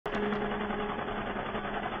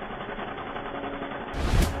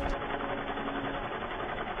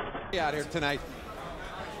out here tonight.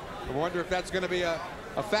 I wonder if that's going to be a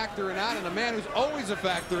factor or not, and a man who's always a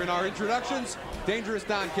factor in our introductions, Dangerous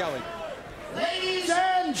Don Kelly. Ladies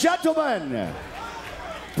and gentlemen,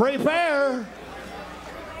 prepare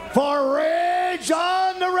for Ridge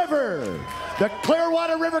on the River. The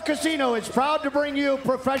Clearwater River Casino is proud to bring you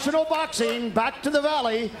professional boxing back to the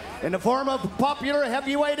Valley in the form of popular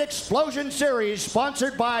heavyweight explosion series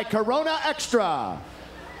sponsored by Corona Extra.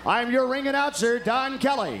 I'm your ring announcer, Don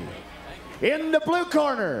Kelly. In the blue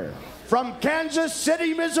corner, from Kansas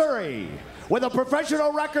City, Missouri, with a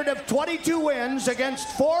professional record of 22 wins against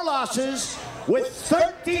 4 losses with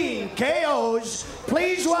 13 KOs,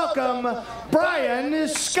 please welcome Brian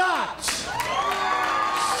Scott.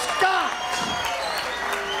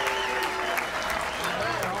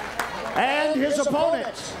 And his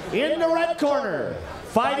opponent in the red corner,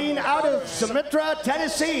 fighting out of Sumatra,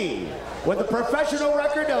 Tennessee, with a professional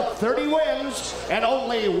record of 30 wins and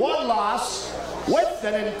only 1 loss, with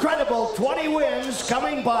an incredible 20 wins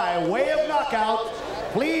coming by way of knockout,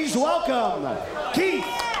 please welcome Keith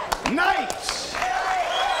Knight.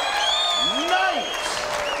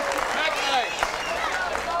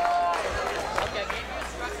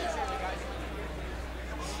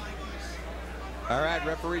 All right,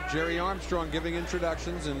 referee Jerry Armstrong giving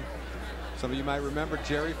introductions, and some of you might remember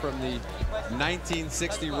Jerry from the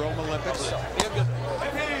 1960 Rome Olympics.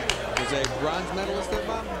 Was a bronze medalist there,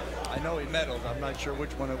 Bob? I know he medaled. I'm not sure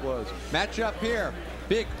which one it was. Match up here.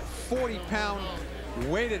 Big 40-pound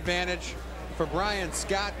weight advantage for Brian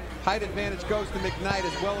Scott. Height advantage goes to Mcknight,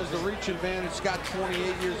 as well as the reach advantage. Scott,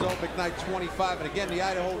 28 years old, Mcknight, 25. And again, the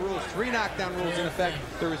Idaho rules, 3 knockdown rules in effect.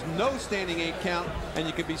 There is no standing 8 count, and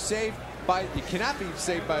you can be saved by, you cannot be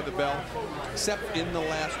saved by the bell, except in the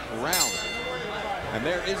last round. And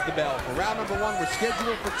there is the bell. For round number 1, we're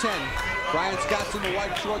scheduled for 10. Brian Scott's in the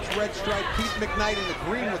white shorts, red stripe. Keith Mcknight in the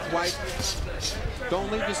green with white.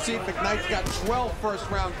 Don't leave your seat. Mcknight's got 12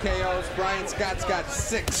 first-round KOs. Brian Scott's got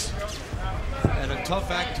 6. And a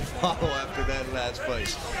tough act to follow after that last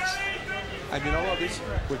fight. And you know what?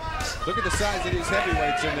 Look at the size of these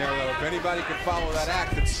heavyweights in there, though. If anybody can follow that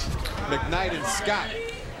act, it's Mcknight and Scott.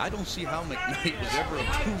 I don't see how Mcknight was ever a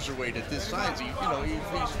cruiserweight at this size. He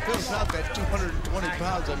fills out that 220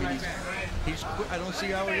 pounds. I mean, I don't see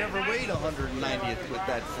how he ever weighed 190th with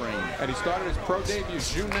that frame. And he started his pro debut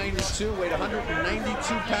June '92, weighed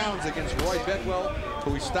 192 pounds against Roy Bedwell,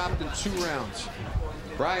 who he stopped in 2 rounds.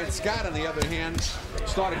 Brian Scott, on the other hand,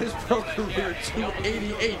 started his pro career at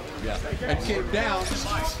 288 and came down.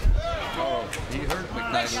 Oh, he hurt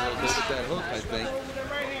Mcknight a little bit with that hook, I think.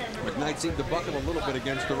 Mcknight seemed to buckle a little bit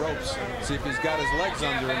against the ropes. See if he's got his legs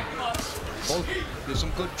under him. There's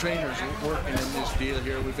some good trainers working in this deal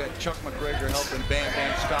here. We've got Chuck McGregor helping Bam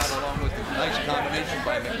Bam Scott, along with a nice combination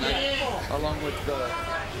by Mcknight, along with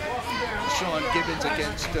Sean Gibbons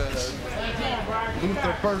against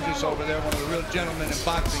Luther Burgess over there, one of the real gentlemen in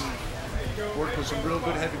boxing. Worked with some real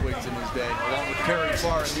good heavyweights in his day, along with Kerry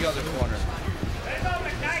Farr in the other corner.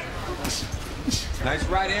 Nice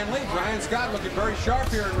right hand lead. Brian Scott looking very sharp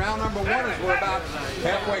here in round number 1 as we're about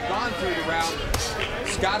halfway gone through the round.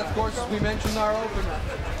 Scott, of course, as we mentioned our open,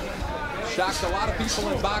 shocked a lot of people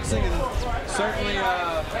in boxing, and certainly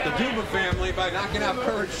the Duma family by knocking out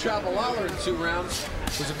Courage Shabalala in 2 rounds.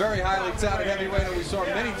 Was a very highly touted heavyweight that we saw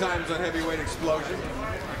many times on Heavyweight Explosion.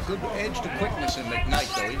 Good edge to quickness in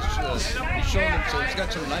Mcknight, though. He's shown himself. He's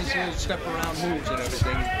got some nice little step around moves and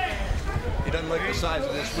everything. He doesn't like the size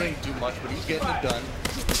of this ring too much, but he's getting it done.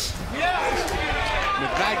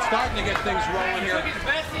 Mcknight starting to get things rolling here.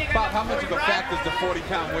 Bob, how much of a fact is the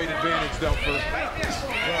 40-pound weight advantage, though, for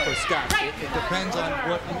Scott? It depends on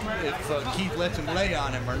if Keith lets him lay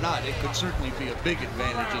on him or not. It could certainly be a big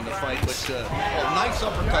advantage in the fight, but nice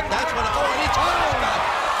uppercut. That's what. Oh, and he Scott.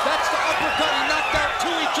 That's the uppercut he knocked out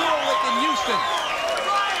Tui Jurowick in Houston.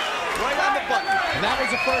 Right on the button. And that was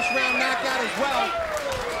a first-round knockout as well.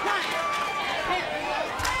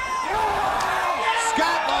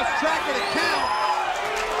 Scott lost track of the count.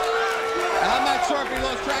 And I'm not sure if he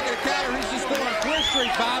lost track of the count or he's just still on clear streak,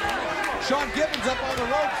 Bob. Sean Gibbons up on the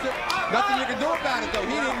ropes. Nothing you can do about it, though.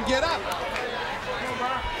 He didn't get up.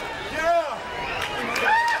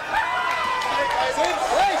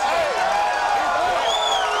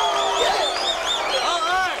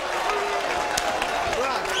 All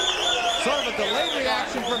right. Sort of a delayed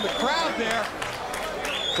reaction from the crowd there.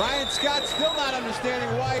 Brian Scott still not understanding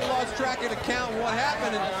why he lost track of the count and what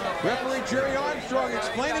happened. And referee Jerry Armstrong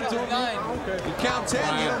explaining to him, you count 10,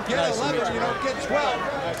 you don't get 11, you don't get 12.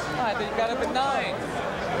 I think you got up at 9.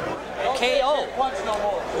 KO.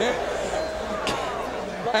 Yeah.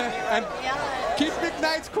 And Keith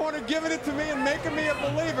Mcknight's corner giving it to me and making me a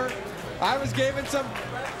believer. I was giving some.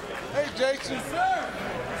 Hey, Jason.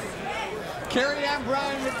 Carry on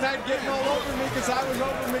Brian Mcknight getting all over me because I was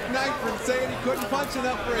over Mcknight for saying he couldn't punch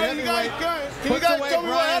enough for a heavyweight. Puts away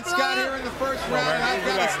Brian Scott here in the first round, and I've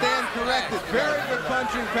got to stand corrected. Very good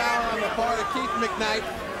punching power on the part of Keith Mcknight.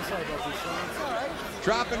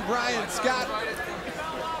 Dropping Brian Scott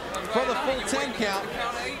for the full 10 count.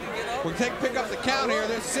 We'll pick up the count here.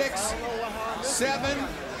 There's 6, 7,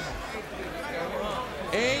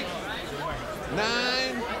 8,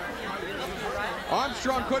 9.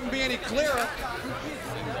 Armstrong couldn't be any clearer.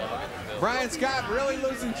 Brian Scott really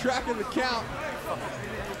losing track of the count.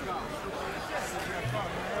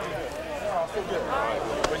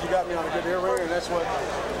 But you got me on a good ear ring, and that's what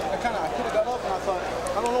I could have got up and I thought,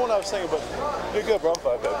 I don't know what I was thinking, but you're good, bro.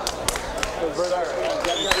 Good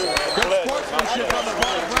sportsmanship on the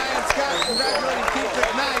part of Brian Scott. Congratulating Keith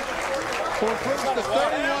Mcknight, who improves to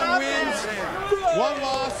 31 wins, 1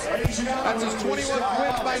 loss. That's his 21th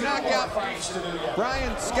wins by knockout.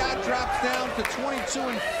 Brian Scott drops down to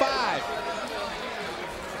 22-5.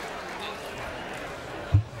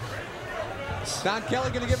 Don Kelly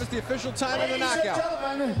going to give us the official time of the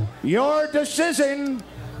knockout. Your decision,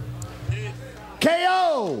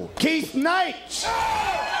 KO, Keith Knight.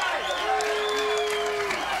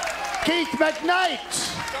 Keith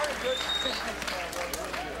Mcknight.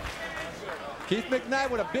 Keith Mcknight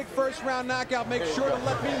with a big first round knockout. Make sure to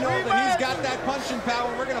let me know that he's got that punching power.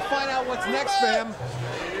 We're going to find out what's next for him.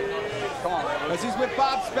 As he's with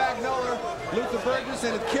Bob Spagnola, Luther Burgess,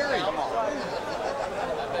 and Kerry.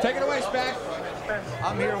 Take it away, Spag.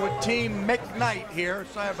 I'm here with Team Mcknight here.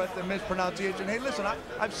 Sorry about the mispronunciation. Hey, listen,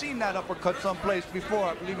 I've seen that uppercut someplace before.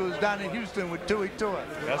 I believe it was down in Houston with Tui Tua.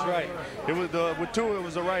 That's right. It was with Tua, it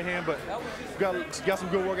was the right hand, but got some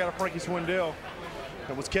good work out of Frankie Swindell.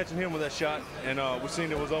 I was catching him with that shot, and we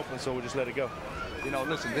seen it was open, so we just let it go. You know,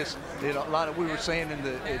 listen, we were saying in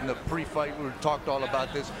the pre-fight, we talked all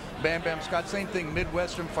about this. Bam Bam Scott, same thing,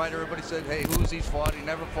 Midwestern fighter. Everybody said, hey, who's he's fought? He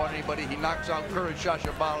never fought anybody. He knocks out Courage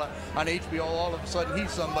Shashabala on HBO. All of a sudden,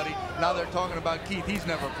 he's somebody. Now they're talking about Keith. He's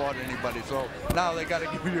never fought anybody. So now they got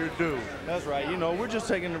to give you your due. That's right. You know, we're just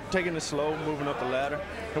taking it slow, moving up the ladder.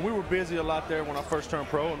 And we were busy a lot there when I first turned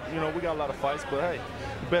pro. And, you know, we got a lot of fights, but hey,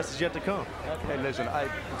 the best is yet to come. Hey, listen,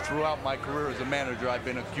 throughout my career as a manager, I've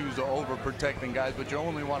been accused of overprotecting guys, but you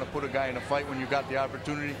only want to put a guy in a fight when you got the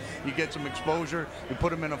opportunity. You get some exposure, you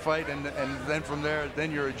put him in a fight, and then from there,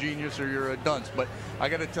 then you're a genius or you're a dunce. But I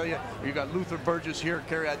got to tell you, you got Luther Burgess here.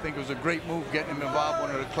 Kerry, I think it was a great move getting him involved.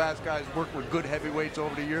 One of the class guys, worked with good heavyweights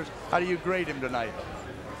over the years. How do you grade him tonight?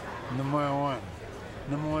 Number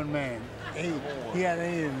one man. 8. He had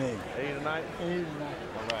 8 tonight. 8 tonight? 8 tonight.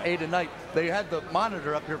 All right. 8 tonight. They had the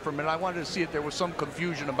monitor up here for a minute. I wanted to see if there was some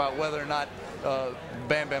confusion about whether or not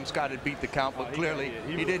Bam Bam Scott had beat the count, but clearly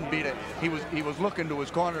he didn't beat it. He was looking to his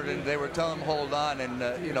corner, and they were telling him hold on,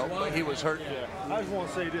 and you know, but he was hurt. Yeah. I just want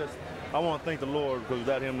to say this. I want to thank the Lord because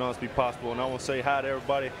without him, none of this be possible. And I want to say hi to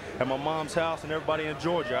everybody at my mom's house and everybody in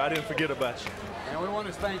Georgia. I didn't forget about you. And we want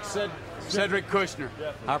to thank Cedric Kushner,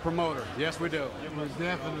 our promoter. Yes, we do.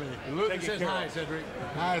 Definitely. Luther says hi, Cedric.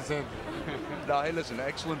 Hi, Cedric. Now, hey, listen,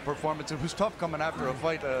 excellent performance. It was tough coming after a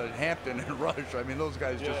fight, Hampton and Rush. I mean, those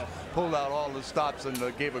guys just pulled out all the stops and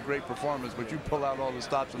gave a great performance, but you pull out all the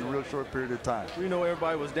stops in a real short period of time. You know,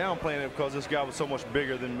 everybody was downplaying it because this guy was so much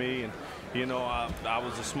bigger than me, and, you know, I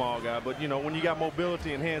was a small guy. But, you know, when you got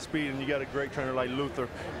mobility and hand speed and you got a great trainer like Luther,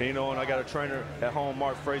 and, you know, and I got a trainer at home,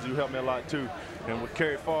 Mark Fraser, who helped me a lot too. And with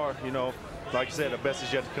Kerry Farr, you know, like I said, the best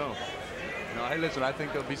is yet to come. No, hey, listen, I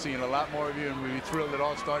think they'll be seeing a lot more of you, and we'll be thrilled it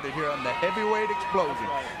all started here on the heavyweight explosion.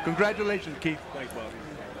 Congratulations, Keith. Thanks, Bobby.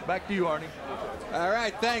 Back to you, Arnie. All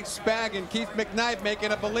right, thanks, Spag, and Keith Mcknight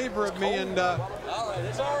making a believer of me and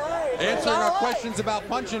answering our questions about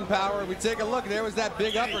punching power. We take a look. There was that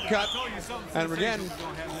big uppercut. And again,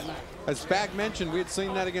 as Spag mentioned, we had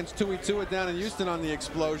seen that against Tui Tua down in Houston on the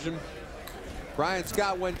explosion. Brian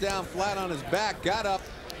Scott went down flat on his back, got up,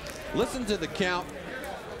 listened to the count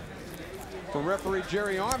from referee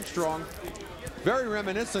Jerry Armstrong. Very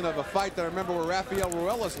reminiscent of a fight that I remember where Rafael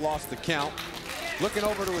Ruelas lost the count. Looking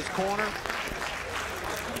over to his corner.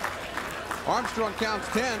 Armstrong counts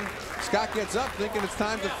 10. Scott gets up thinking it's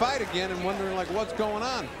time to fight again and wondering like what's going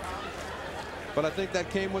on. But I think that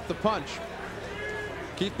came with the punch.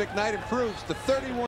 Keith Mcknight improves to 31.